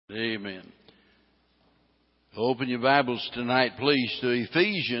Amen. Open your Bibles tonight, please, to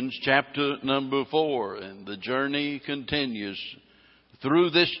Ephesians chapter number 4. And the journey continues through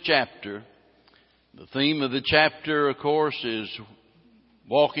this chapter. The theme of the chapter, of course, is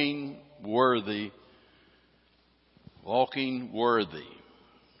walking worthy. Walking worthy.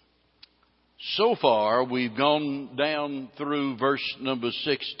 So far, we've gone down through verse number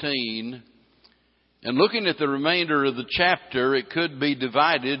 16. And looking at the remainder of the chapter, it could be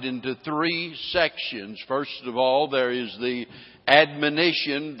divided into three sections. First of all, there is the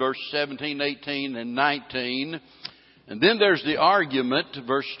admonition, verse 17, 18, and 19. And then there's the argument,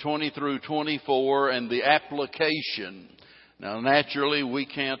 verse 20 through 24, and the application. Now, naturally, we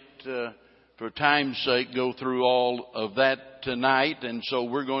can't, for time's sake, go through all of that tonight. And so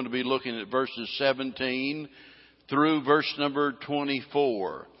we're going to be looking at verses 17 through verse number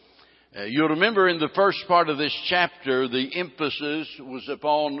 24. You'll remember in the first part of this chapter, the emphasis was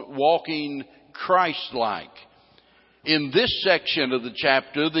upon walking Christ-like. In this section of the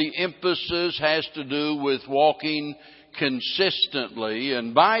chapter, the emphasis has to do with walking consistently.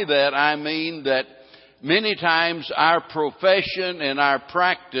 And by that, I mean that many times our profession and our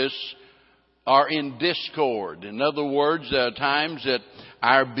practice are in discord. In other words, there are times that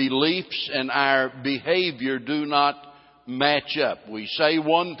our beliefs and our behavior do not match up. We say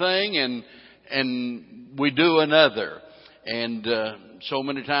one thing and we do another. And so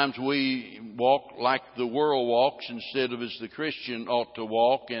many times we walk like the world walks instead of as the Christian ought to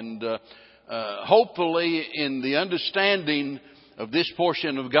walk. And hopefully in the understanding of this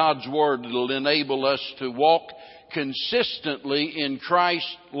portion of God's Word, it'll enable us to walk consistently in Christ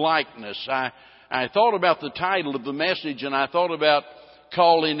likeness. I thought about the title of the message, and I thought about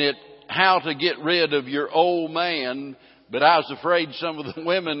calling it How to Get Rid of Your Old Man. But I was afraid some of the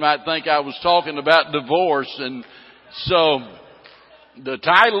women might think I was talking about divorce. And so the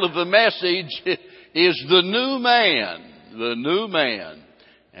title of the message is The New Man. The New Man.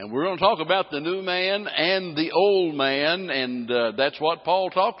 And we're going to talk about the new man and the old man. And that's what Paul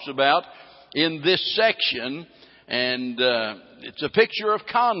talks about in this section. And it's a picture of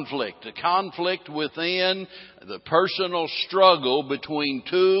conflict. A conflict within the personal struggle between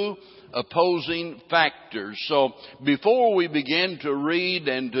two opposing factors. So before we begin to read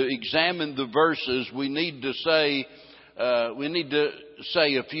and to examine the verses, we need to say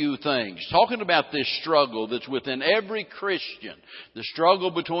a few things. Talking about this struggle that's within every Christian, the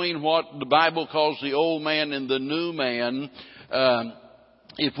struggle between what the Bible calls the old man and the new man.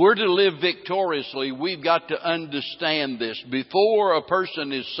 If we're to live victoriously, we've got to understand this. Before a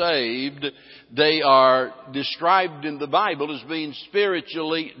person is saved, they are described in the Bible as being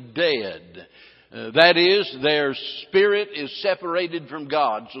spiritually dead. That is, their spirit is separated from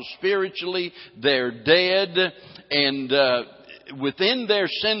God. So spiritually, they're dead. And within their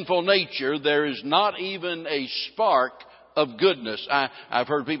sinful nature, there is not even a spark of goodness. I've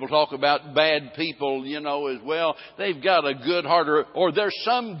heard people talk about bad people, as well. They've got a good heart, or there's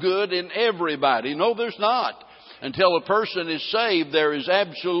some good in everybody. No, there's not. Until a person is saved, there is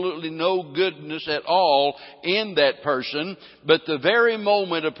absolutely no goodness at all in that person. But the very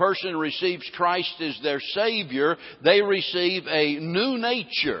moment a person receives Christ as their Savior, they receive a new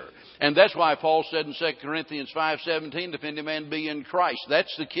nature. And that's why Paul said in 2 Corinthians 5:17, if any man be in Christ.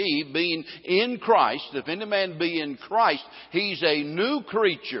 That's the key, being in Christ. If any man be in Christ, he's a new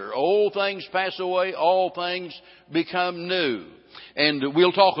creature. Old things pass away, all things become new. And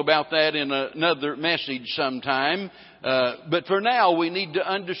we'll talk about that in another message sometime. But for now, we need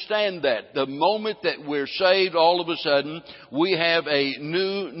to understand that. The moment that we're saved, all of a sudden, we have a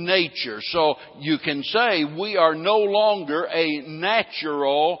new nature. So you can say we are no longer a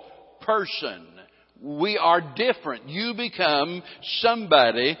natural person. We are different. You become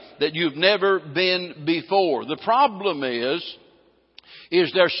somebody that you've never been before. The problem is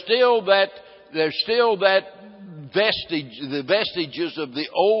there's still that vestige, the vestiges of the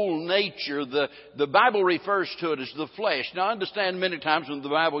old nature. The Bible refers to it as the flesh. Now, I understand many times when the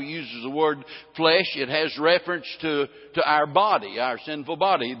Bible uses the word flesh, it has reference to our body, our sinful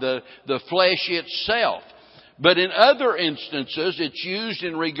body, the flesh itself. But in other instances, it's used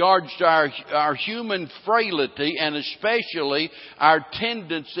in regards to our human frailty and especially our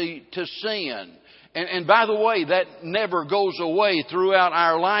tendency to sin. And by the way, that never goes away throughout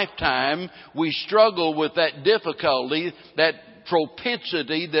our lifetime. We struggle with that difficulty, that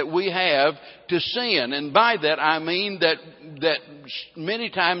propensity that we have to sin. And by that I mean that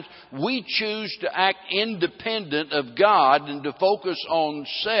many times we choose to act independent of God and to focus on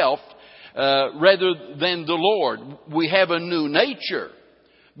self rather than the Lord. We have a new nature.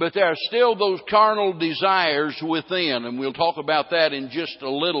 But there are still those carnal desires within, and we'll talk about that in just a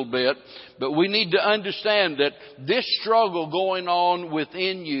little bit. But we need to understand that this struggle going on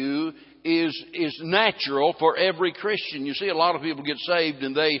within you is natural for every Christian. You see, a lot of people get saved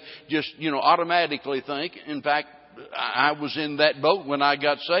and they just, automatically think. In fact, I was in that boat when I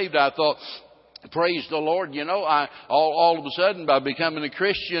got saved. I thought, praise the Lord, all of a sudden by becoming a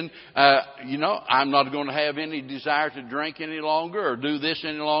Christian, I'm not going to have any desire to drink any longer or do this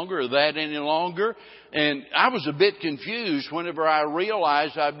any longer or that any longer. And I was a bit confused whenever I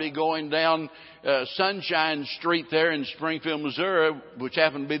realized I'd be going down Sunshine Street there in Springfield, Missouri, which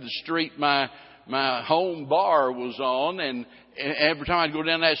happened to be the street my home bar was on, and every time I'd go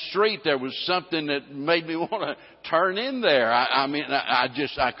down that street, there was something that made me want to turn in there.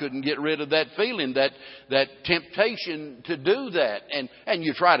 I couldn't get rid of that feeling, that temptation to do that. And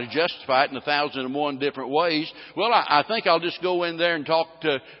you try to justify it in 1,001 different ways. Well, I think I'll just go in there and talk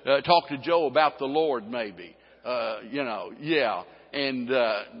to Joe about the Lord, maybe. Yeah. And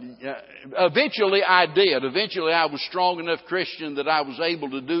eventually I did. Eventually I was strong enough Christian that I was able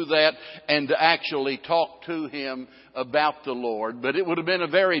to do that and to actually talk to him about the Lord. But it would have been a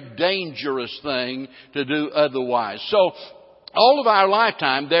very dangerous thing to do otherwise. So all of our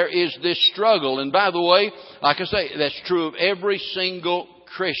lifetime there is this struggle. And by the way, like I say, that's true of every single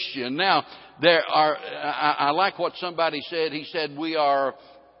Christian. Now, I like what somebody said. He said we are,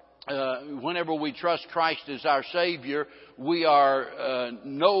 whenever we trust Christ as our Savior, we are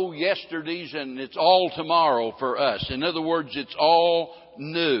no yesterdays and it's all tomorrow for us. In other words, it's all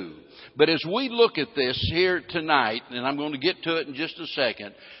new. But as we look at this here tonight, and I'm going to get to it in just a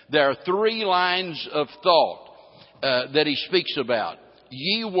second, there are 3 lines of thought that he speaks about.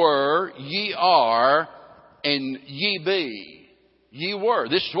 Ye were, ye are, and ye be. Ye were.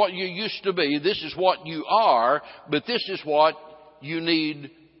 This is what you used to be. This is what you are. But this is what you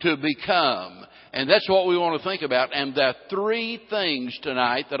need to become. And that's what we want to think about. And there are 3 things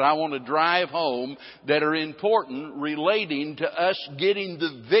tonight that I want to drive home that are important relating to us getting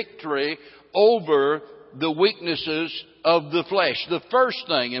the victory over the weaknesses of the flesh. The first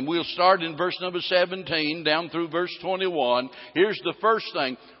thing, and we'll start in verse number 17 down through verse 21. Here's the first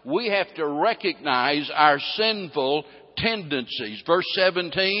thing. We have to recognize our sinful tendencies. Verse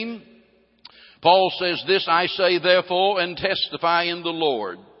 17, Paul says, "This I say therefore and testify in the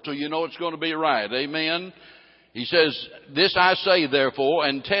Lord." So you know it's going to be right. Amen. He says, "This I say therefore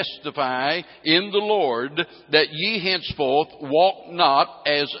and testify in the Lord, that ye henceforth walk not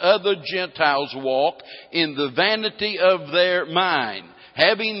as other Gentiles walk, in the vanity of their mind,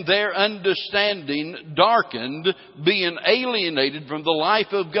 having their understanding darkened, being alienated from the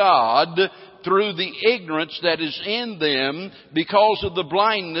life of God through the ignorance that is in them because of the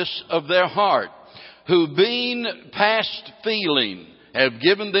blindness of their heart, who being past feeling have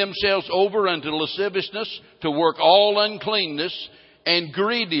given themselves over unto lasciviousness, to work all uncleanness and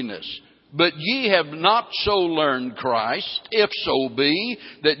greediness. But ye have not so learned Christ, if so be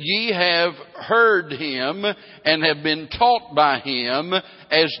that ye have heard him and have been taught by him,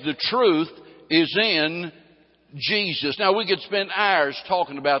 as the truth is in Jesus." Now we could spend hours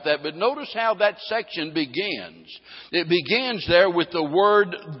talking about that, but notice how that section begins. It begins there with the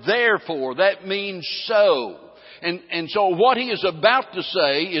word therefore. That means so. And so what he is about to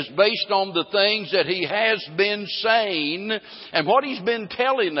say is based on the things that he has been saying. And what he's been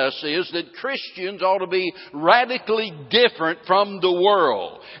telling us is that Christians ought to be radically different from the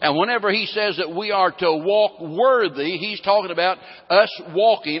world. And whenever he says that we are to walk worthy, he's talking about us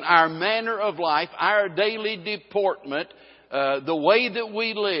walking, our manner of life, our daily deportment, the way that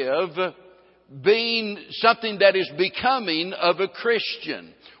we live, being something that is becoming of a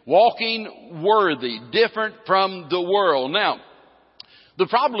Christian. Walking worthy, different from the world. Now, the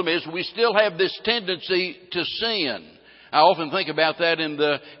problem is we still have this tendency to sin. I often think about that in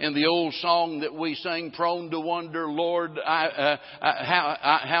the old song that we sing, "Prone to wonder, Lord, how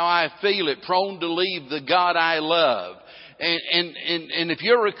I feel it, prone to leave the God I love." And if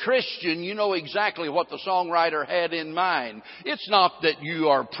you're a Christian, you know exactly what the songwriter had in mind. It's not that you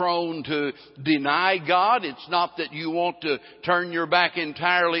are prone to deny God. It's not that you want to turn your back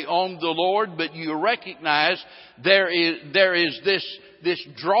entirely on the Lord, but you recognize there is this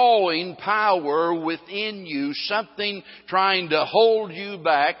drawing power within you, something trying to hold you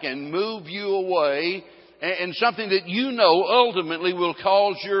back and move you away, and something that you know ultimately will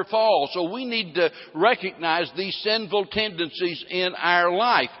cause your fall. So we need to recognize these sinful tendencies in our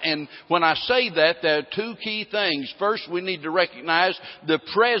life. And when I say that, there are 2 key things. First, we need to recognize the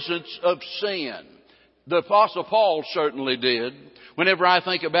presence of sin. The Apostle Paul certainly did. Whenever I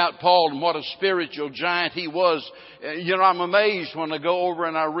think about Paul and what a spiritual giant he was, I'm amazed when I go over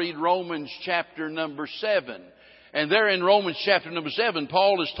and I read Romans chapter number 7. And there in Romans chapter number 7,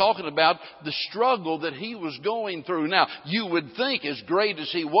 Paul is talking about the struggle that he was going through. Now, you would think, as great as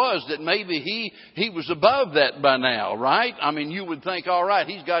he was, that maybe he was above that by now, right? I mean, you would think, all right,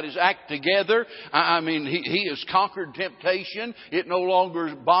 he's got his act together. He has conquered temptation. It no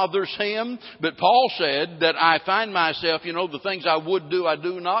longer bothers him. But Paul said that I find myself, the things I would do, I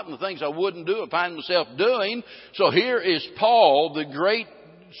do not. And the things I wouldn't do, I find myself doing. So here is Paul, the great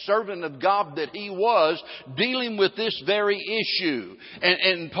servant of God that he was, dealing with this very issue.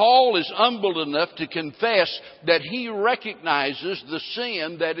 And Paul is humble enough to confess that he recognizes the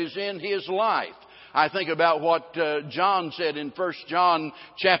sin that is in his life. I think about what John said in 1 John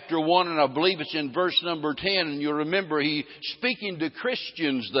chapter 1, and I believe it's in verse number 10. And you remember he's speaking to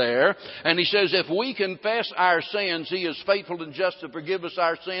Christians there. And he says, if we confess our sins, He is faithful and just to forgive us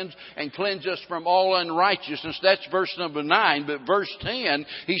our sins and cleanse us from all unrighteousness. That's verse number 9. But verse 10,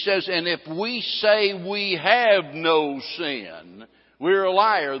 he says, and if we say we have no sin, we're a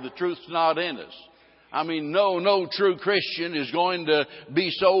liar. The truth's not in us. I mean, no true Christian is going to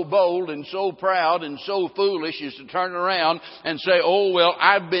be so bold and so proud and so foolish as to turn around and say, oh, well,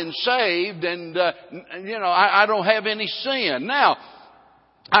 I've been saved and, I don't have any sin. Now,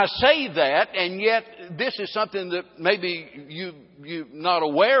 I say that, and yet this is something that maybe you're not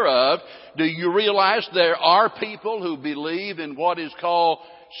aware of. Do you realize there are people who believe in what is called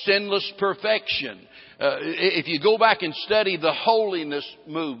sinless perfection? If you go back and study the holiness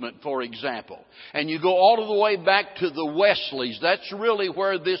movement, for example, and you go all the way back to the Wesleys, that's really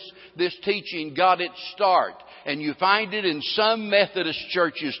where this teaching got its start. And you find it in some Methodist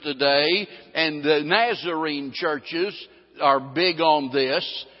churches today, and the Nazarene churches are big on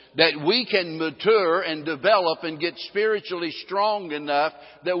this, that we can mature and develop and get spiritually strong enough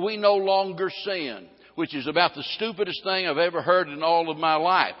that we no longer sin. Which is about the stupidest thing I've ever heard in all of my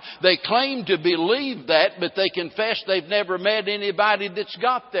life. They claim to believe that, but they confess they've never met anybody that's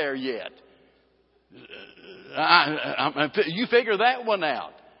got there yet. You figure that one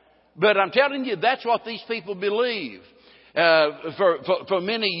out. But I'm telling you, that's what these people believe. For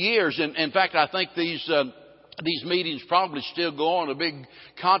many years, and in fact, I think these meetings probably still go on. A big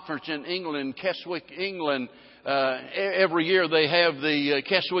conference in England, Keswick, England. Every year they have the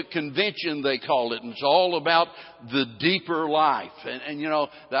Keswick Convention, they call it, and it's all about the deeper life. And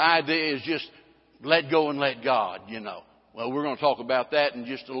the idea is just let go and let God, Well, we're going to talk about that in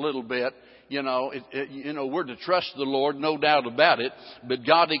just a little bit. We're to trust the Lord, no doubt about it, but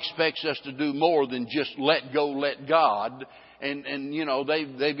God expects us to do more than just let go, let God. And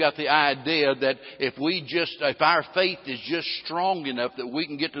they've got the idea that if our faith is just strong enough that we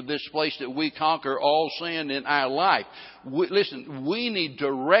can get to this place that we conquer all sin in our life. We need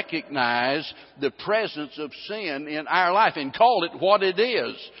to recognize the presence of sin in our life and call it what it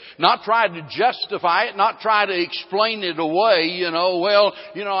is. Not try to justify it, not try to explain it away,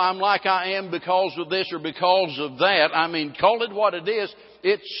 I'm like I am because of this or because of that. I mean, call it what it is.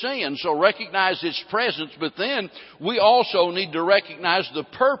 It's sin, so recognize its presence. But then we also need to recognize the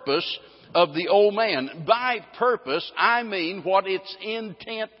purpose of the old man. By purpose, I mean what its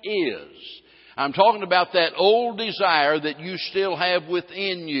intent is. I'm talking about that old desire that you still have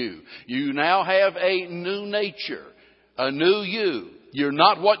within you. You now have a new nature, a new you. You're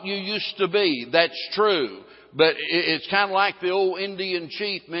not what you used to be. That's true. But it's kind of like the old Indian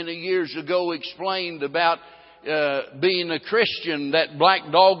chief many years ago explained about being a Christian, that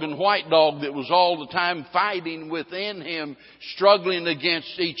black dog and white dog that was all the time fighting within him, struggling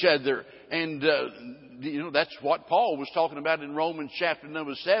against each other. And, that's what Paul was talking about in Romans chapter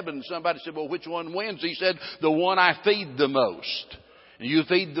number 7. Somebody said, well, which one wins? He said, the one I feed the most. And you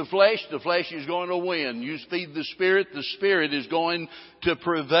feed the flesh is going to win. You feed the Spirit is going to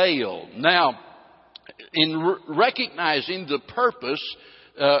prevail. Now, in recognizing the purpose,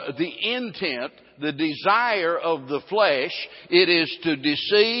 the intent, the desire of the flesh, it is to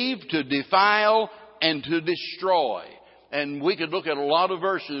deceive, to defile, and to destroy. And we could look at a lot of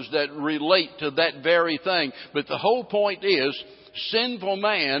verses that relate to that very thing. But the whole point is, sinful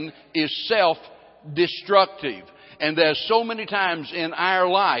man is self-destructive. And there's so many times in our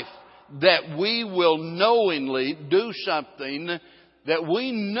life that we will knowingly do something that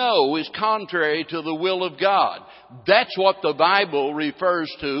we know is contrary to the will of God. That's what the Bible refers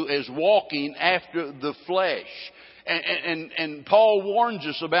to as walking after the flesh. And Paul warns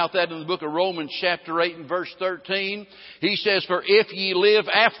us about that in the book of Romans chapter 8 and verse 13. He says, for if ye live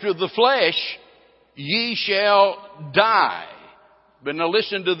after the flesh, ye shall die. But now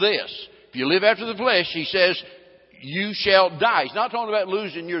listen to this. If you live after the flesh, he says, you shall die. He's not talking about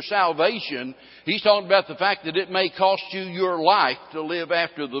losing your salvation. He's talking about the fact that it may cost you your life to live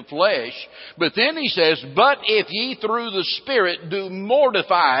after the flesh. But then he says, but if ye through the Spirit do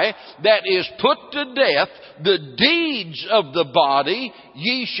mortify, that is, put to death, the deeds of the body,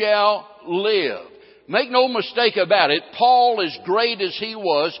 ye shall live. Make no mistake about it, Paul, as great as he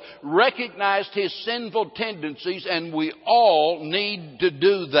was, recognized his sinful tendencies, and we all need to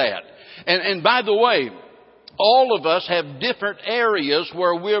do that. And by the way, all of us have different areas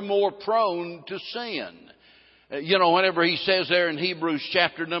where we're more prone to sin. Whenever he says there in Hebrews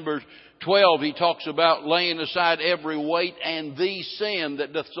chapter number 12, he talks about laying aside every weight and the sin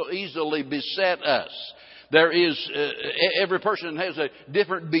that doth so easily beset us. There is, every person has a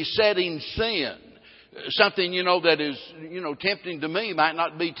different besetting sin. Something, that is, tempting to me might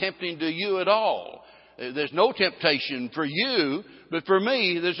not be tempting to you at all. There's no temptation for you, but for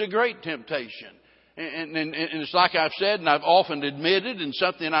me, there's a great temptation. And it's like I've said, and I've often admitted, and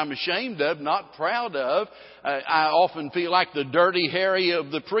something I'm ashamed of, not proud of. I often feel like the Dirty Harry of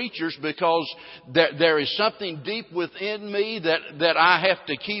the preachers, because there is something deep within me that I have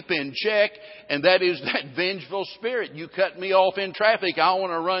to keep in check, and that is that vengeful spirit. You cut me off in traffic, I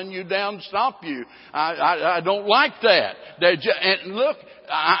want to run you down, stop you. I don't like that. And look,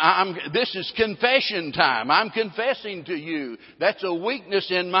 this is confession time. I'm confessing to you. That's a weakness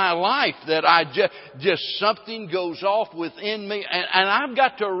in my life, that I just something goes off within me, and I've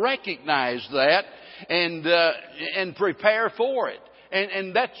got to recognize that and prepare for it.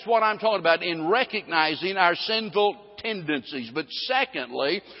 And that's what I'm talking about in recognizing our sinful tendencies. But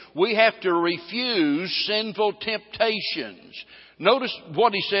secondly, we have to refuse sinful temptations. Notice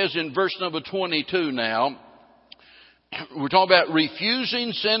what he says in verse number 22 now. We're talking about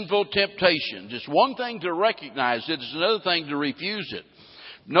refusing sinful temptations. It's one thing to recognize it. It's another thing to refuse it.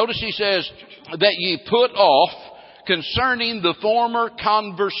 Notice he says that ye put off concerning the former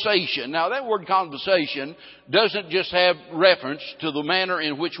conversation. Now that word conversation doesn't just have reference to the manner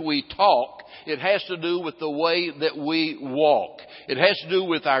in which we talk. It has to do with the way that we walk. It has to do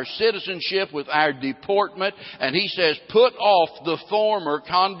with our citizenship, with our deportment. And he says, put off the former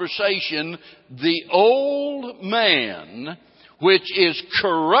conversation, the old man, which is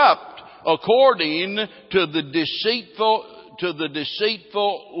corrupt according to the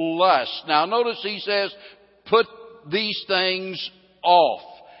deceitful lust. Now notice he says, put these things off.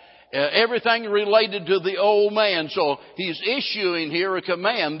 Everything related to the old man. So he's issuing here a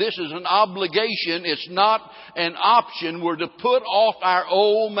command. This is an obligation. It's not an option. We're to put off our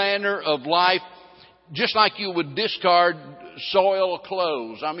old manner of life, just like you would discard soiled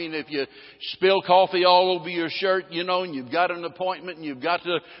clothes. I mean, if you spill coffee all over your shirt, and you've got an appointment and you've got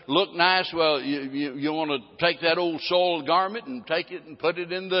to look nice, well, you want to take that old soiled garment and take it and put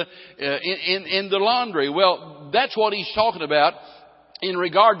it in the laundry. Well, that's what he's talking about in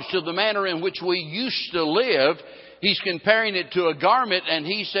regards to the manner in which we used to live. He's comparing it to a garment, and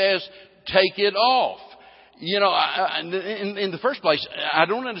he says, take it off. In the first place, I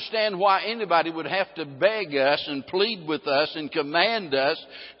don't understand why anybody would have to beg us and plead with us and command us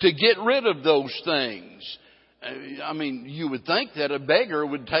to get rid of those things. I mean, you would think that a beggar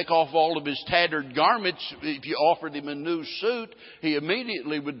would take off all of his tattered garments. If you offered him a new suit, he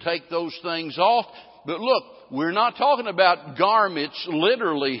immediately would take those things off. But look, we're not talking about garments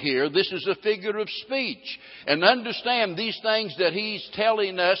literally here. This is a figure of speech. And understand, these things that he's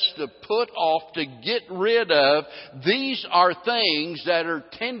telling us to put off, to get rid of, these are things that are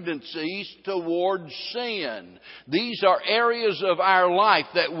tendencies towards sin. These are areas of our life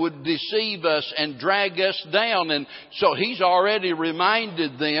that would deceive us and drag us down. And so he's already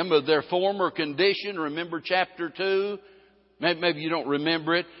reminded them of their former condition. Remember chapter 2? Maybe you don't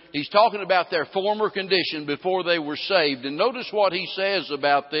remember it. He's talking about their former condition before they were saved. And notice what he says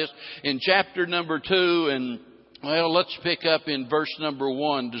about this in chapter number 2. And, well, let's pick up in verse number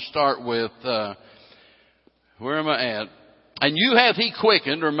 1 to start with. Where am I at? And you hath he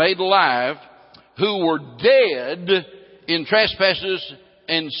quickened or made alive who were dead in trespasses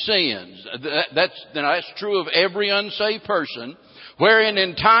and sins. That's true of every unsaved person. Wherein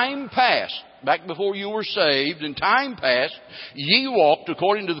in time past, back before you were saved, in time past, ye walked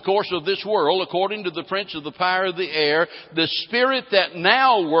according to the course of this world, according to the prince of the power of the air, the spirit that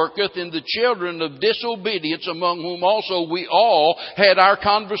now worketh in the children of disobedience, among whom also we all had our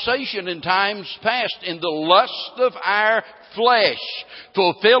conversation in times past, in the lust of our flesh,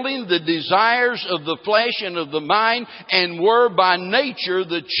 fulfilling the desires of the flesh and of the mind, and were by nature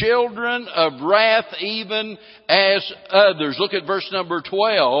the children of wrath, even as others. Look at verse number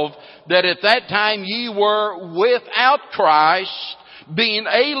 12. That at that time ye were without Christ, being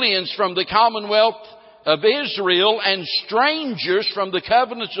aliens from the commonwealth of Israel and strangers from the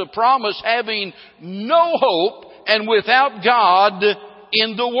covenants of promise, having no hope and without God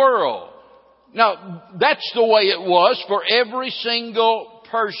in the world. Now, that's the way it was for every single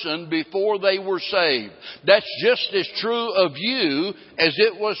person before they were saved. That's just as true of you as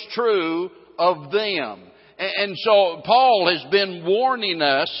it was true of them. And so Paul has been warning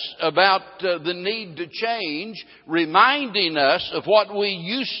us about the need to change, reminding us of what we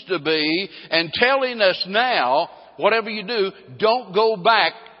used to be, and telling us now, whatever you do, don't go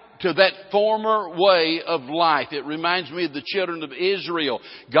back to that former way of life. It reminds me of the children of Israel.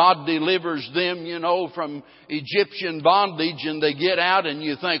 God delivers them, from Egyptian bondage, and they get out and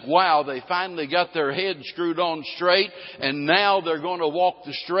you think, wow, they finally got their head screwed on straight, and now they're going to walk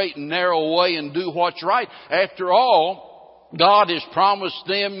the straight and narrow way and do what's right. After all, God has promised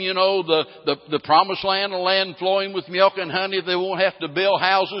them, the promised land, a land flowing with milk and honey. They won't have to build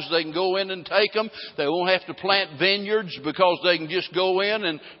houses. They can go in and take them. They won't have to plant vineyards because they can just go in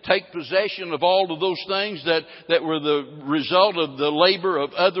and take possession of all of those things that were the result of the labor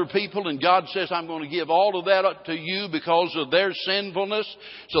of other people. And God says, I'm going to give all of that up to you because of their sinfulness.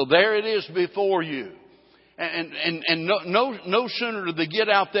 So there it is before you. And no sooner do they get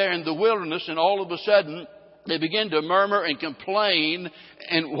out there in the wilderness, and all of a sudden, they begin to murmur and complain.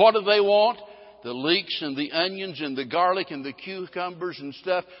 And what do they want? The leeks and the onions and the garlic and the cucumbers and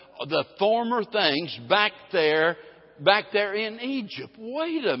stuff. The former things back there in Egypt.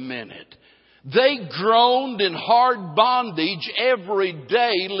 Wait a minute. They groaned in hard bondage every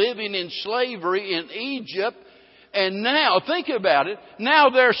day, living in slavery in Egypt. And now, think about it. Now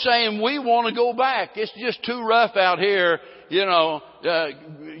they're saying, we want to go back. It's just too rough out here.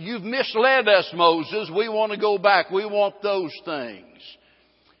 You've misled us, Moses. We want to go back. We want those things.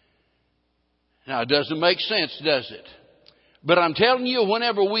 Now, it doesn't make sense, does it? But I'm telling you,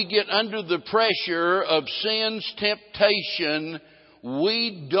 whenever we get under the pressure of sin's temptation,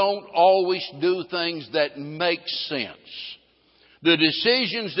 we don't always do things that make sense. The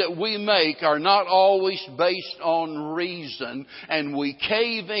decisions that we make are not always based on reason, and we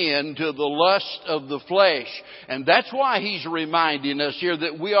cave in to the lust of the flesh. And that's why he's reminding us here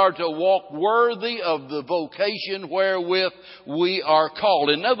that we are to walk worthy of the vocation wherewith we are called.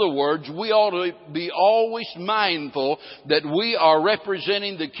 In other words, we ought to be always mindful that we are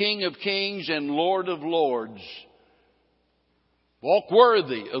representing the King of Kings and Lord of Lords. Walk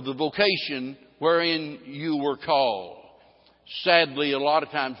worthy of the vocation wherein you were called. Sadly, a lot of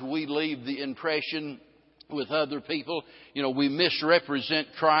times we leave the impression with other people, we misrepresent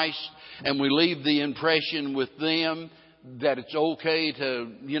Christ, and we leave the impression with them that it's okay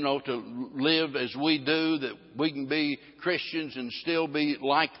to live as we do, that we can be Christians and still be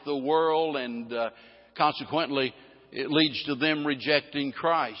like the world, and consequently it leads to them rejecting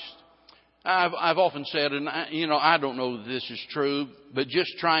Christ. I've often said, and I don't know that this is true, but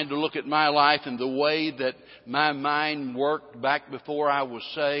just trying to look at my life and the way that my mind worked back before I was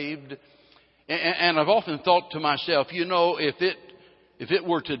saved, and I've often thought to myself, if it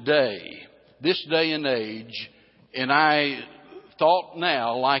were today, this day and age, and I thought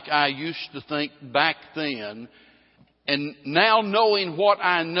now like I used to think back then, and now knowing what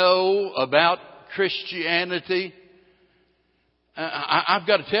I know about Christianity, I've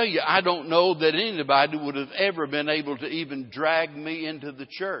got to tell you, I don't know that anybody would have ever been able to even drag me into the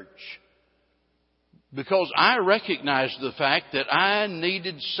church. Because I recognized the fact that I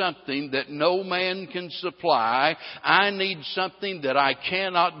needed something that no man can supply. I need something that I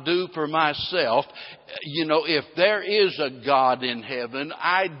cannot do for myself. If there is a God in heaven,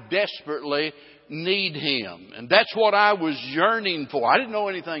 I desperately need Him. And that's what I was yearning for. I didn't know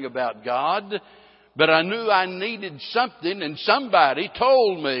anything about God, but I knew I needed something, and somebody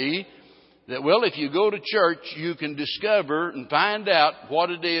told me that, if you go to church, you can discover and find out what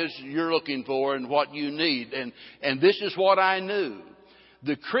it is you're looking for and what you need. And this is what I knew.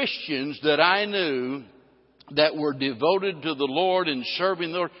 The Christians that I knew that were devoted to the Lord and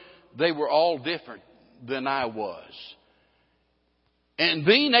serving the Lord, they were all different than I was. And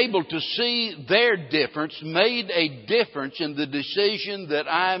being able to see their difference made a difference in the decision that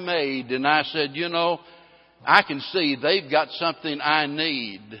I made. And I said, I can see they've got something I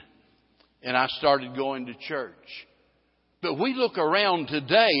need. And I started going to church. But we look around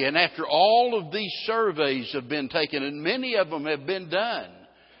today, and after all of these surveys have been taken, and many of them have been done.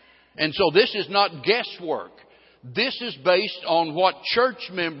 And so this is not guesswork. This is based on what church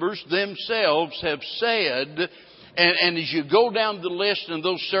members themselves have said. And as you go down the list in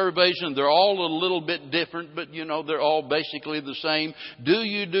those surveys, and they're all a little bit different, but they're all basically the same. Do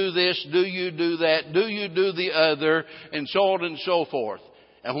you do this? Do you do that? Do you do the other? And so on and so forth.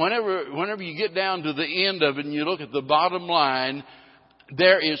 And whenever you get down to the end of it and you look at the bottom line,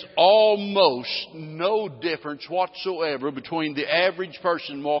 there is almost no difference whatsoever between the average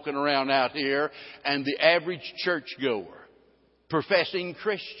person walking around out here and the average churchgoer, professing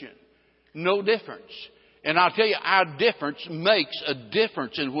Christian. No difference. And I'll tell you, our difference makes a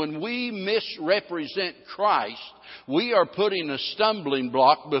difference. And when we misrepresent Christ, we are putting a stumbling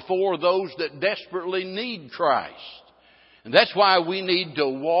block before those that desperately need Christ. And that's why we need to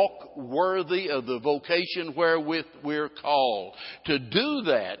walk worthy of the vocation wherewith we're called. To do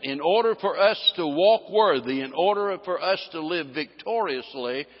that, in order for us to walk worthy, in order for us to live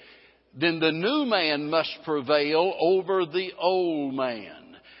victoriously, then the new man must prevail over the old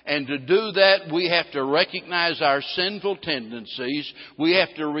man. And to do that, we have to recognize our sinful tendencies. We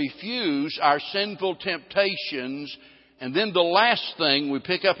have to refuse our sinful temptations. And then the last thing we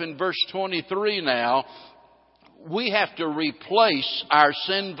pick up in verse 23 now, we have to replace our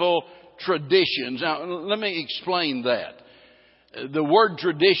sinful traditions. Now, let me explain that. The word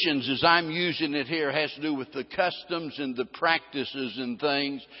traditions, as I'm using it here, has to do with the customs and the practices and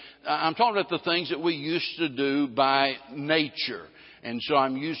things. I'm talking about the things that we used to do by nature. And so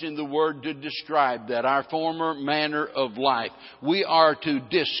I'm using the word to describe that, our former manner of life. We are to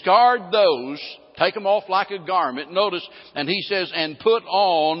discard those, take them off like a garment. Notice, and he says, and put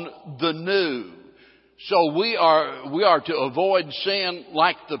on the new. So we are to avoid sin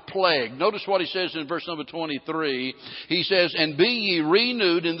like the plague. Notice what he says in verse number 23. He says, and be ye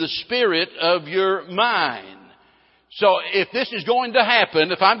renewed in the spirit of your mind. So if this is going to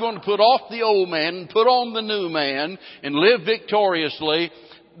happen, if I'm going to put off the old man and put on the new man and live victoriously,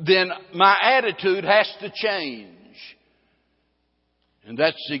 then my attitude has to change. And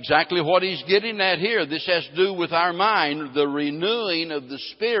that's exactly what he's getting at here. This has to do with our mind, the renewing of the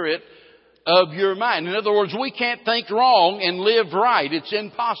spirit of your mind. In other words, we can't think wrong and live right. It's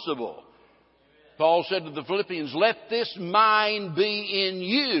impossible. Paul said to the Philippians, let this mind be in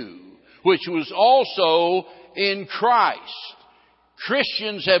you, which was also in Christ.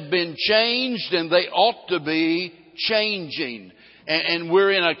 Christians have been changed and they ought to be changing. And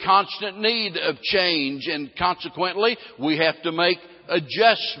we're in a constant need of change, and consequently we have to make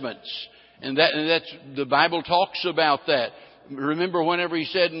adjustments. And that's the Bible talks about that. Remember whenever he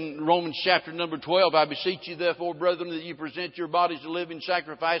said in Romans chapter number 12, I beseech you therefore, brethren, that you present your bodies a living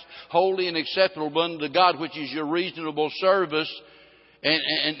sacrifice, holy and acceptable unto God, which is your reasonable service.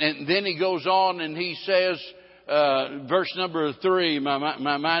 And then he goes on and he says, verse number 3,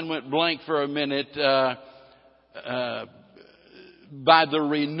 my mind went blank for a minute, by the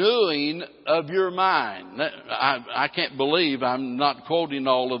renewing of your mind. I can't believe I'm not quoting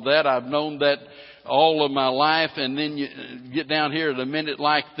all of that. I've known that all of my life, and then you get down here at a minute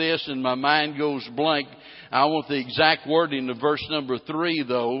like this and my mind goes blank. I want the exact wording of verse number 3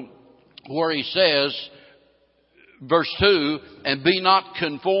 though, where he says, verse 2, and be not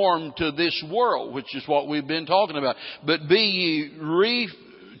conformed to this world, which is what we've been talking about, but be ye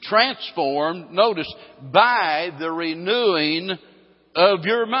transformed, notice, by the renewing of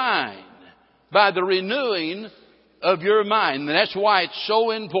your mind. By the renewing of your mind. And that's why it's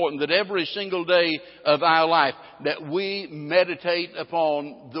so important that every single day of our life that we meditate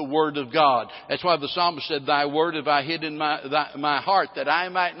upon the Word of God. That's why the psalmist said, thy word have I hid in my heart, that I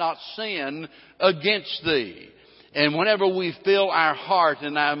might not sin against thee. And whenever we fill our heart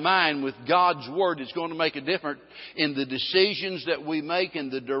and our mind with God's Word, it's going to make a difference in the decisions that we make,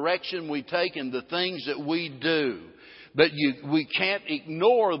 in the direction we take, and the things that we do. But we can't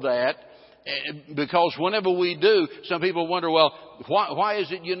ignore that, because whenever we do, some people wonder, well, why is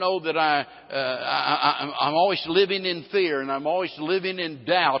it, that I'm always living in fear and I'm always living in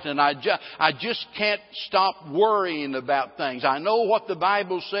doubt, and I just can't stop worrying about things. I know what the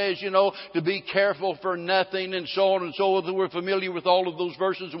Bible says, to be careful for nothing and so on and so on. We're familiar with all of those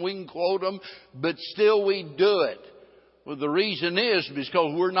verses and we can quote them, but still we do it. Well, the reason is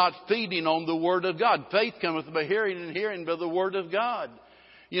because we're not feeding on the Word of God. Faith cometh by hearing, and hearing by the Word of God.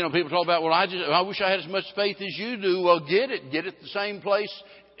 People talk about, well, I wish I had as much faith as you do. Well, get it. Get it the same place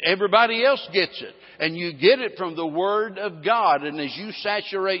everybody else gets it. And you get it from the Word of God. And as you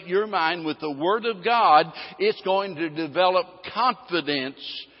saturate your mind with the Word of God, it's going to develop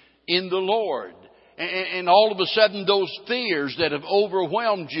confidence in the Lord. And all of a sudden those fears that have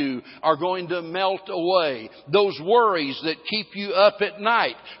overwhelmed you are going to melt away. Those worries that keep you up at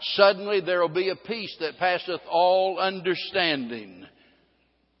night, suddenly there will be a peace that passeth all understanding.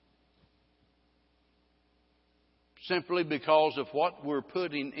 simply because of what we're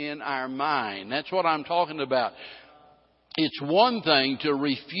putting in our mind. That's what I'm talking about. It's one thing to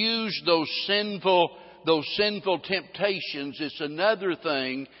refuse those sinful temptations. It's another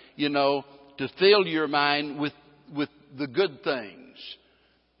thing, to fill your mind with the good things,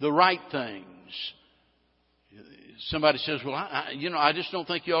 the right things. Somebody says, well, I just don't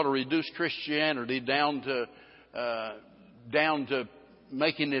think you ought to reduce Christianity down to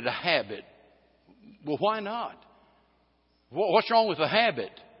making it a habit. Well, why not? What's wrong with a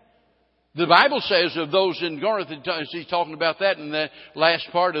habit? The Bible says of those in Corinth, he's talking about that in the last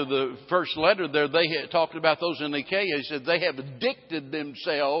part of the first letter there, they had talked about those in Achaia. He said they have addicted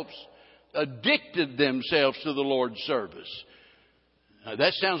themselves to the Lord's service. Now,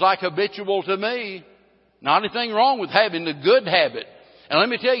 that sounds like habitual to me. Not anything wrong with having a good habit. And let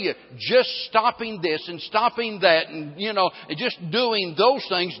me tell you, just stopping this and stopping that and, just doing those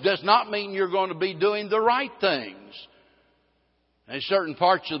things does not mean you're going to be doing the right things. There's certain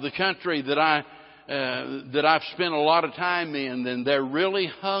parts of the country that I've spent a lot of time in, and they're really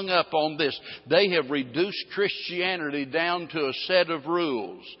hung up on this. They have reduced Christianity down to a set of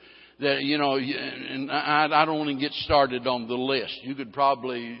rules that, and I don't want to get started on the list. You could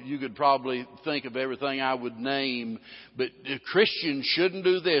probably think of everything I would name, but Christians shouldn't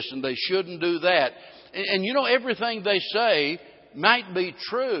do this and they shouldn't do that. And everything they say might be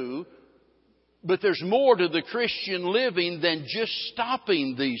true, but there's more to the Christian living than just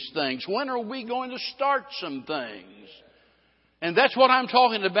stopping these things. When are we going to start some things? And that's what I'm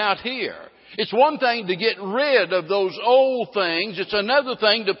talking about here. It's one thing to get rid of those old things. It's another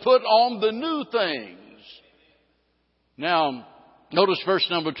thing to put on the new things. Now, notice verse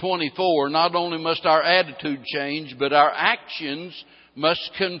number 24. Not only must our attitude change, but our actions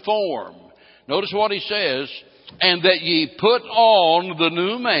must conform. Notice what he says. And that ye put on the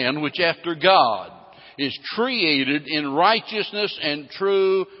new man, which after God is created in righteousness and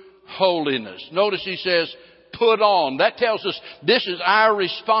true holiness. Notice he says, put on. That tells us this is our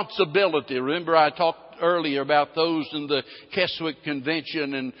responsibility. Remember I talked earlier about those in the Keswick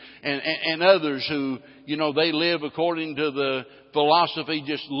Convention and others who, they live according to the philosophy,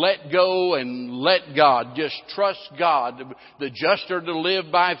 just let go and let God. Just trust God. The just are to live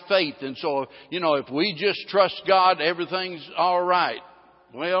by faith. And so, if we just trust God, everything's all right.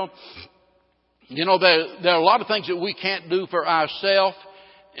 Well, there are a lot of things that we can't do for ourselves.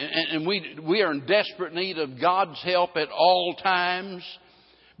 And we are in desperate need of God's help at all times.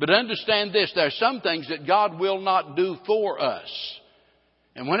 But understand this, there are some things that God will not do for us.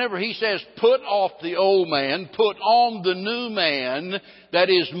 And whenever He says, put off the old man, put on the new man, that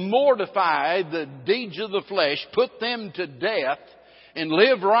is, mortify the deeds of the flesh, put them to death, and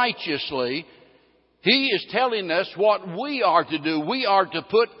live righteously, He is telling us what we are to do. We are to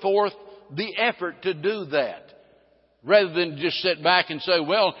put forth the effort to do that. Rather than just sit back and say,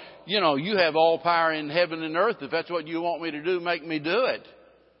 well, you have all power in heaven and earth. If that's what you want me to do, make me do it.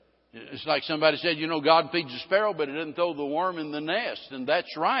 It's like somebody said, God feeds the sparrow, but He doesn't throw the worm in the nest. And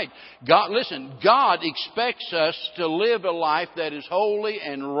that's right. God expects us to live a life that is holy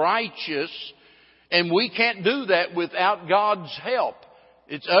and righteous. And we can't do that without God's help.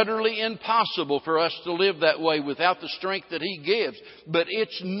 It's utterly impossible for us to live that way without the strength that He gives. But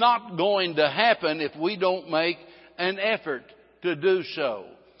it's not going to happen if we don't make an effort to do so.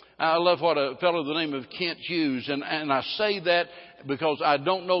 I love what a fellow by the name of Kent Hughes, and I say that because I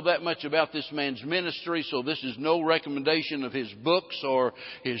don't know that much about this man's ministry, so this is no recommendation of his books or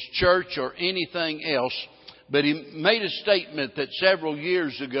his church or anything else. But he made a statement that several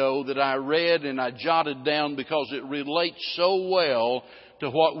years ago that I read and I jotted down because it relates so well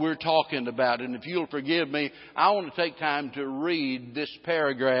to what we're talking about. And if you'll forgive me, I want to take time to read this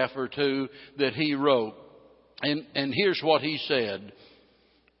paragraph or two that he wrote. And here's what he said.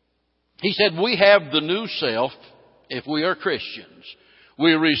 He said, we have the new self if we are Christians.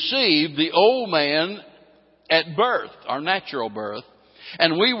 We receive the old man at birth, our natural birth,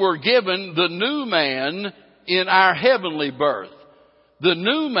 and we were given the new man in our heavenly birth. The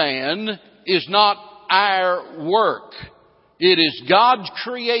new man is not our work. It is God's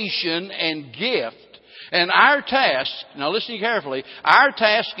creation and gift. And our task, now listen carefully, our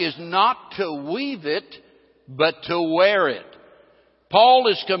task is not to weave it, but to wear it. Paul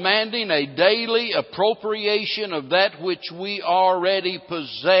is commanding a daily appropriation of that which we already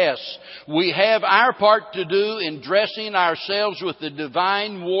possess. We have our part to do in dressing ourselves with the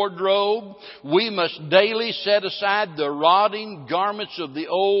divine wardrobe. We must daily set aside the rotting garments of the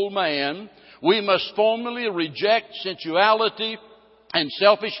old man. We must formally reject sensuality and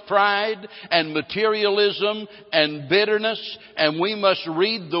selfish pride and materialism and bitterness. And we must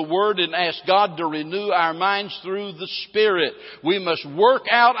read the Word and ask God to renew our minds through the Spirit. We must work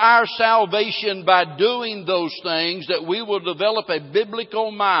out our salvation by doing those things, that we will develop a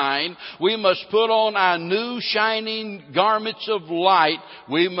biblical mind. We must put on our new shining garments of light.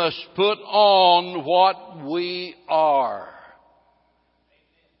 We must put on what we are.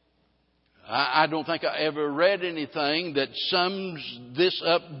 I don't think I ever read anything that sums this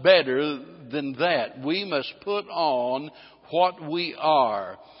up better than that. We must put on what we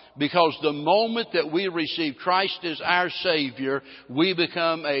are. Because the moment that we receive Christ as our Savior, we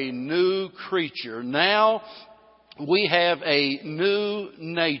become a new creature. Now we have a new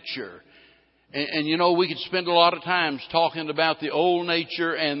nature. And you know, we could spend a lot of times talking about the old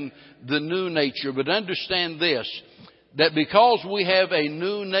nature and the new nature. But understand this, that because we have a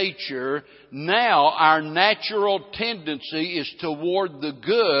new nature, now our natural tendency is toward the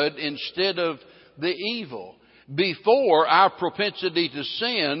good instead of the evil. Before, our propensity to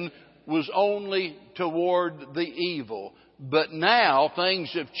sin was only toward the evil. But now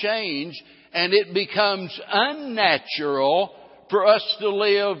things have changed, and it becomes unnatural for us to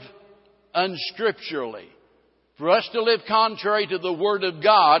live unscripturally. For us to live contrary to the Word of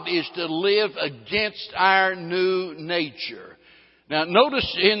God is to live against our new nature. Now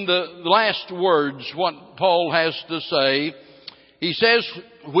notice in the last words what Paul has to say. He says,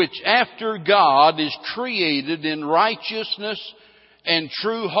 which after God is created in righteousness and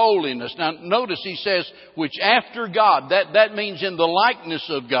true holiness. Now notice he says, which after God. That means in the likeness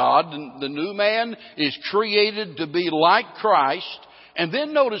of God. The new man is created to be like Christ. And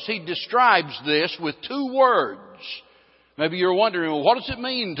then notice he describes this with two words. Maybe you're wondering, well, what does it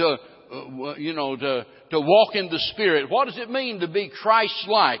mean to walk in the Spirit? What does it mean to be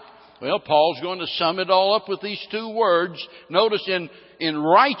Christ-like? Well, Paul's going to sum it all up with these two words. Notice in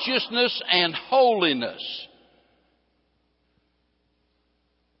righteousness and holiness.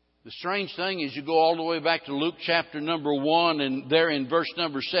 The strange thing is you go all the way back to Luke chapter number 1, and there in verse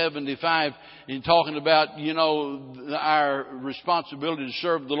number 75, in talking about, our responsibility to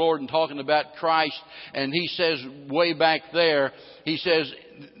serve the Lord and talking about Christ. And he says way back there, he says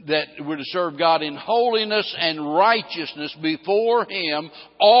that we're to serve God in holiness and righteousness before Him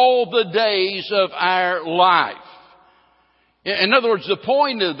all the days of our life. In other words, the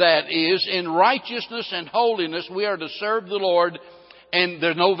point of that is in righteousness and holiness we are to serve the Lord. And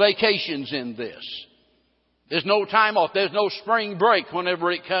there's no vacations in this. There's no time off. There's no spring break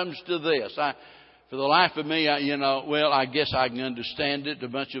whenever it comes to this. For the life of me, I guess I can understand it. A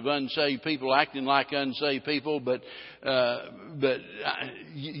bunch of unsaved people acting like unsaved people. But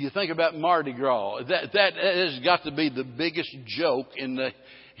you think about Mardi Gras. That has got to be the biggest joke in the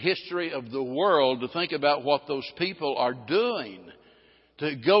history of the world, to think about what those people are doing.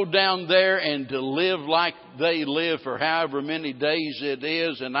 To go down there and to live like they live for however many days it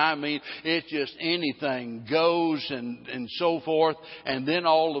is. And I mean, it's just anything goes and so forth. And then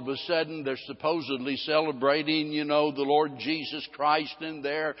all of a sudden they're supposedly celebrating, the Lord Jesus Christ and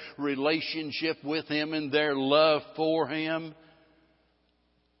their relationship with Him and their love for Him.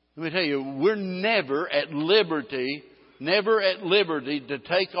 Let me tell you, we're never at liberty to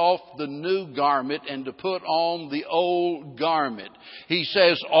take off the new garment and to put on the old garment. He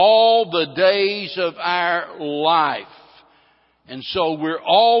says all the days of our life. And so we're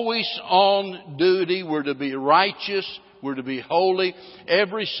always on duty. We're to be righteous. We're to be holy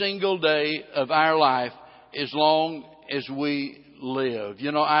every single day of our life as long as we live.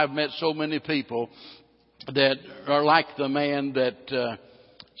 I've met so many people that are like the man that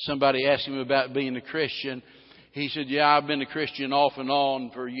somebody asked him about being a Christian. He said, yeah, I've been a Christian off and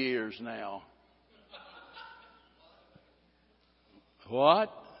on for years now.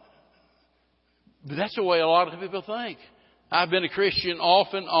 What? But that's the way a lot of people think. I've been a Christian off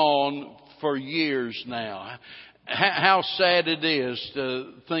and on for years now. How sad it is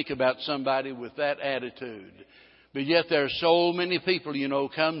to think about somebody with that attitude. But yet there are so many people,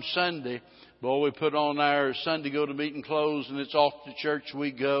 come Sunday, boy, we put on our Sunday go-to-meeting clothes and it's off to church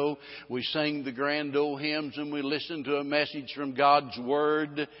we go. We sing the grand old hymns and we listen to a message from God's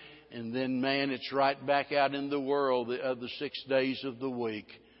Word. And then, man, it's right back out in the world the other 6 days of the week.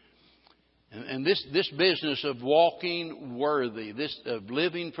 And this business of walking worthy, this of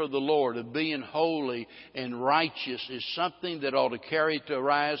living for the Lord, of being holy and righteous is something that ought to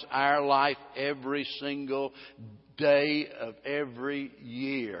characterize our life every single day of every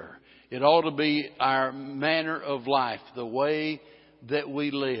year. It ought to be our manner of life, the way that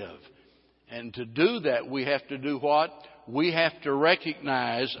we live. And to do that, we have to do what? We have to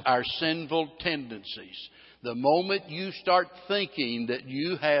recognize our sinful tendencies. The moment you start thinking that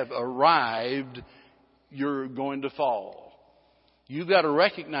you have arrived, you're going to fall. You've got to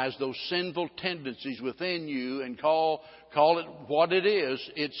recognize those sinful tendencies within you and call it what it is.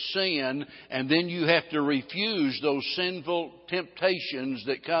 It's sin. And then you have to refuse those sinful temptations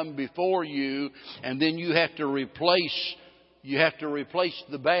that come before you. And then you have to replace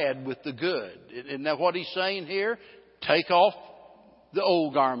the bad with the good. Isn't that what he's saying here? Take off the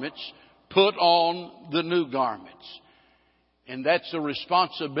old garments, put on the new garments. And that's the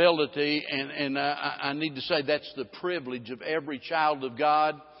responsibility, and I need to say that's the privilege of every child of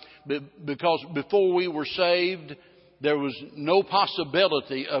God. Because before we were saved, there was no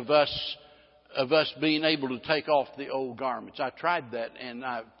possibility of us being able to take off the old garments. I tried that, and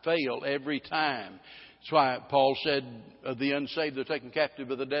I failed every time. That's why Paul said, the unsaved are taken captive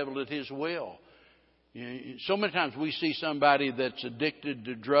of the devil at his will. You know, so many times we see somebody that's addicted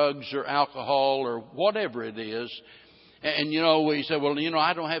to drugs or alcohol or whatever it is. And, we say, well,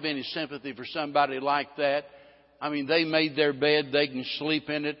 I don't have any sympathy for somebody like that. I mean, they made their bed. They can sleep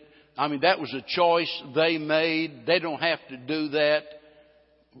in it. I mean, that was a choice they made. They don't have to do that.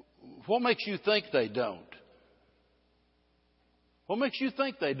 What makes you think they don't? What makes you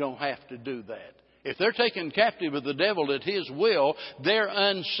think they don't have to do that? If they're taken captive of the devil at his will, they're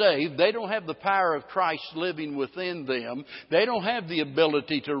unsaved. They don't have the power of Christ living within them. They don't have the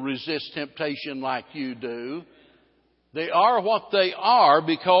ability to resist temptation like you do. They are what they are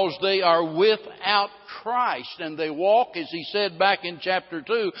because they are without Christ. And they walk, as he said back in chapter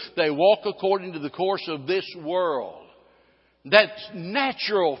 2, they walk according to the course of this world. That's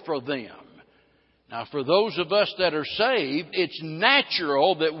natural for them. Now, for those of us that are saved, it's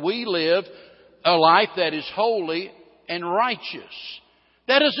natural that we live a life that is holy and righteous.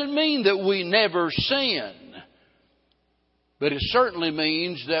 That doesn't mean that we never sin. But it certainly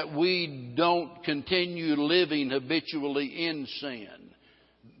means that we don't continue living habitually in sin.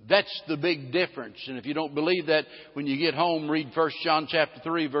 That's the big difference. And if you don't believe that, when you get home, read 1 John chapter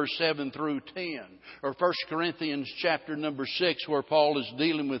 3, verse 7 through 10. Or 1 Corinthians chapter number 6, where Paul is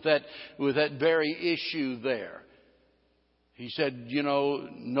dealing with that very issue there. He said,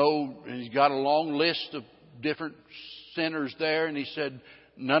 and he's got a long list of different sinners there. And he said,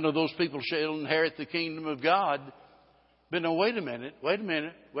 none of those people shall inherit the kingdom of God. But no, wait a minute.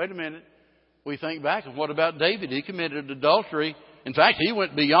 We think back, and what about David? He committed adultery. In fact, he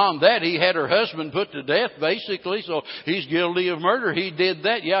went beyond that. He had her husband put to death, basically, so he's guilty of murder. He did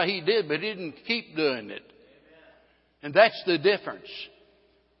that. Yeah, he did, but he didn't keep doing it. And that's the difference.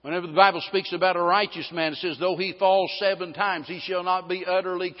 Whenever the Bible speaks about a righteous man, it says, though he falls 7 times, he shall not be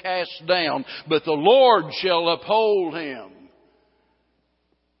utterly cast down, but the Lord shall uphold him.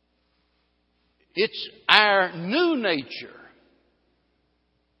 It's our new nature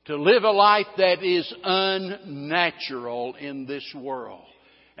to live a life that is unnatural in this world.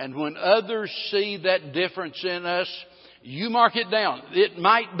 And when others see that difference in us, you mark it down. It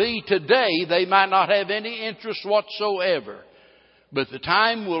might be today they might not have any interest whatsoever. But the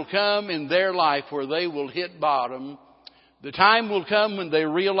time will come in their life where they will hit bottom. The time will come when they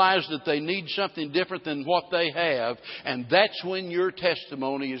realize that they need something different than what they have. And that's when your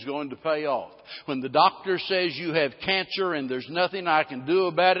testimony is going to pay off. When the doctor says you have cancer and there's nothing I can do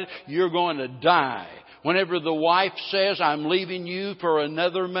about it, you're going to die. Whenever the wife says, I'm leaving you for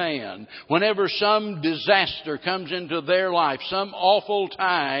another man. Whenever some disaster comes into their life, some awful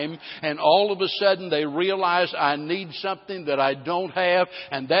time, and all of a sudden they realize I need something that I don't have.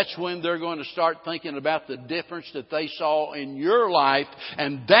 And that's when they're going to start thinking about the difference that they saw in your life.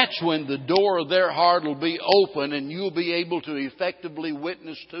 And that's when the door of their heart will be open and you'll be able to effectively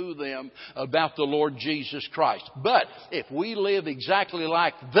witness to them about the Lord Jesus Christ. But if we live exactly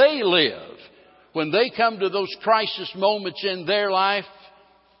like they live, when they come to those crisis moments in their life,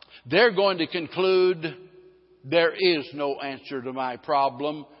 they're going to conclude there is no answer to my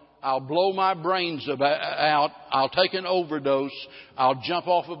problem. I'll blow my brains out. I'll take an overdose. I'll jump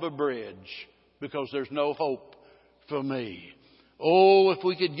off of a bridge because there's no hope for me. Oh, if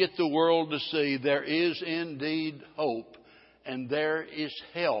we could get the world to see there is indeed hope and there is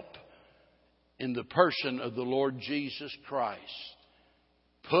help in the person of the Lord Jesus Christ.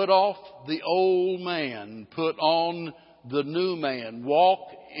 Put off the old man, put on the new man. Walk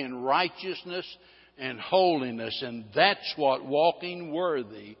in righteousness and holiness. And that's what walking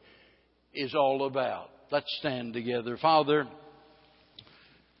worthy is all about. Let's stand together. Father,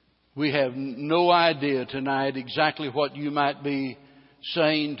 we have no idea tonight exactly what you might be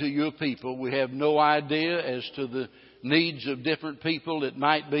saying to your people. We have no idea as to the needs of different people. It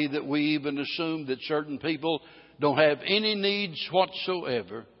might be that we even assume that certain people don't have any needs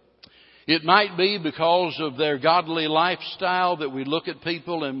whatsoever. It might be because of their godly lifestyle that we look at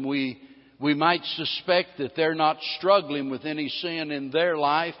people and we might suspect that they're not struggling with any sin in their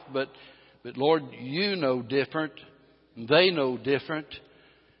life, but Lord, you know different. They know different.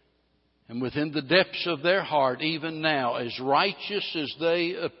 And within the depths of their heart, even now, as righteous as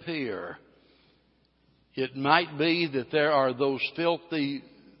they appear, it might be that there are those filthy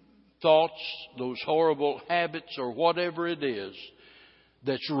thoughts, those horrible habits, or whatever it is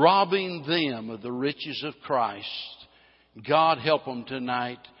that's robbing them of the riches of Christ. God, help them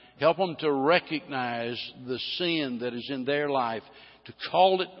tonight. Help them to recognize the sin that is in their life, to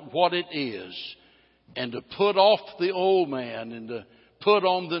call it what it is, and to put off the old man and to put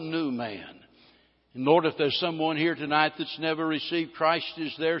on the new man. And Lord, if there's someone here tonight that's never received Christ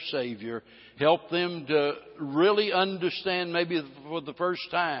as their Savior, help them to really understand, maybe for the first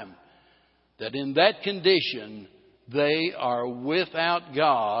time, that in that condition they are without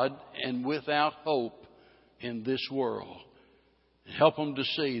God and without hope in this world. Help them to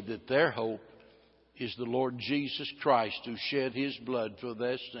see that their hope is the Lord Jesus Christ, who shed His blood for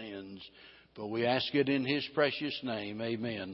their sins. For we ask it in His precious name. Amen.